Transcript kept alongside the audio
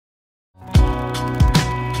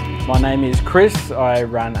My name is Chris. I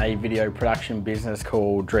run a video production business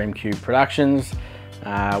called DreamCube Productions.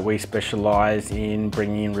 We specialise in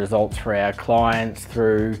bringing in results for our clients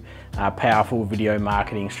through powerful video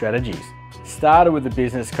marketing strategies. Started with the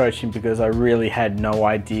business coaching because I really had no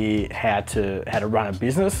idea how to run a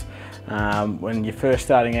business. When you're first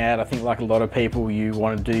starting out, I think like a lot of people, you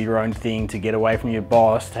want to do your own thing to get away from your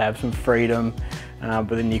boss, to have some freedom,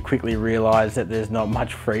 but then you quickly realise that there's not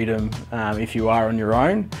much freedom if you are on your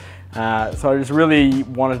own. So I just really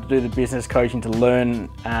wanted to do the business coaching to learn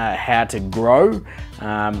how to grow,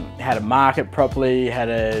 how to market properly, how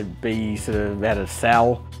to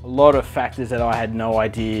sell. A lot of factors that I had no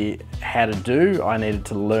idea how to do, I needed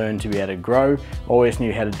to learn to be able to grow. Always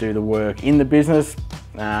knew how to do the work in the business,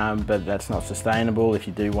 but that's not sustainable if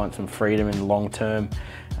you do want some freedom in the long term.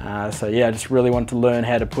 So yeah, I just really wanted to learn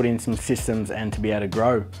how to put in some systems and to be able to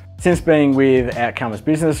grow. Since being with Outcomes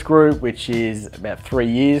Business Group, which is about 3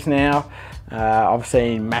 years now, I've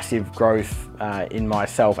seen massive growth in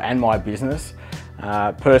myself and my business.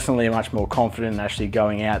 Personally, I'm much more confident in actually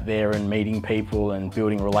going out there and meeting people and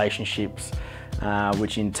building relationships,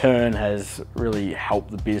 which in turn has really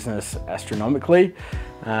helped the business astronomically.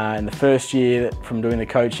 In the first year from doing the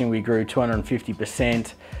coaching, we grew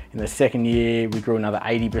 250%. In the second year, we grew another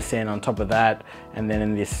 80% on top of that. And then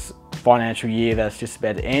in this financial year that's just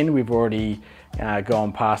about to end, we've already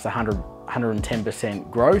gone past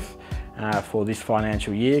 110% growth for this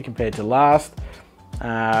financial year compared to last,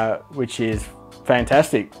 which is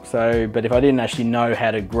fantastic. But if I didn't actually know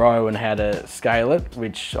how to grow and how to scale it,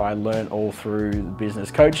 which I learned all through the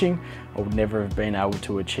business coaching, I would never have been able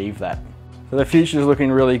to achieve that. So the future is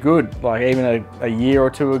looking really good. Like even a year or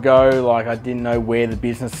two ago, like I didn't know where the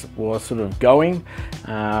business was sort of going.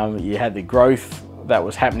 You had the growth that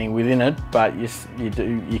was happening within it, but you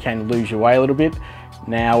can lose your way a little bit.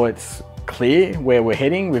 Now it's clear where we're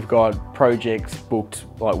heading. We've got projects booked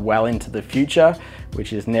like well into the future, which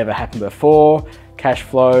has never happened before. Cash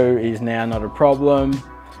flow is now not a problem.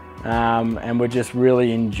 And we're just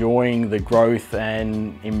really enjoying the growth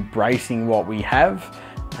and embracing what we have.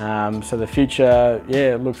 So the future,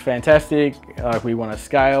 yeah, it looks fantastic. Like we want to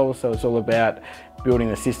scale, so it's all about building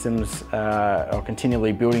the systems, or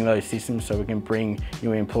continually building those systems so we can bring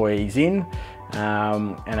new employees in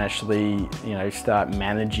and actually, start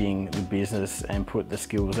managing the business and put the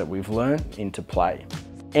skills that we've learned into play.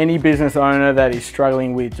 Any business owner that is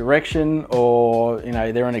struggling with direction, or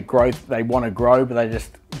they're in a growth, they want to grow but they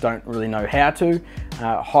just don't really know how to,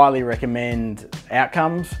 highly recommend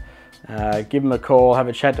Outcomes. Give them a call, have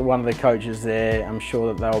a chat to one of the coaches there. I'm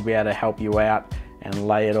sure that they'll be able to help you out and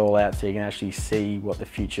lay it all out so you can actually see what the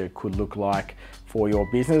future could look like for your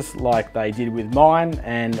business, like they did with mine,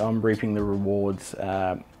 and I'm reaping the rewards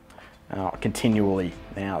continually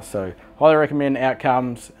now. So highly recommend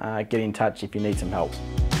Outcomes. Get in touch if you need some help.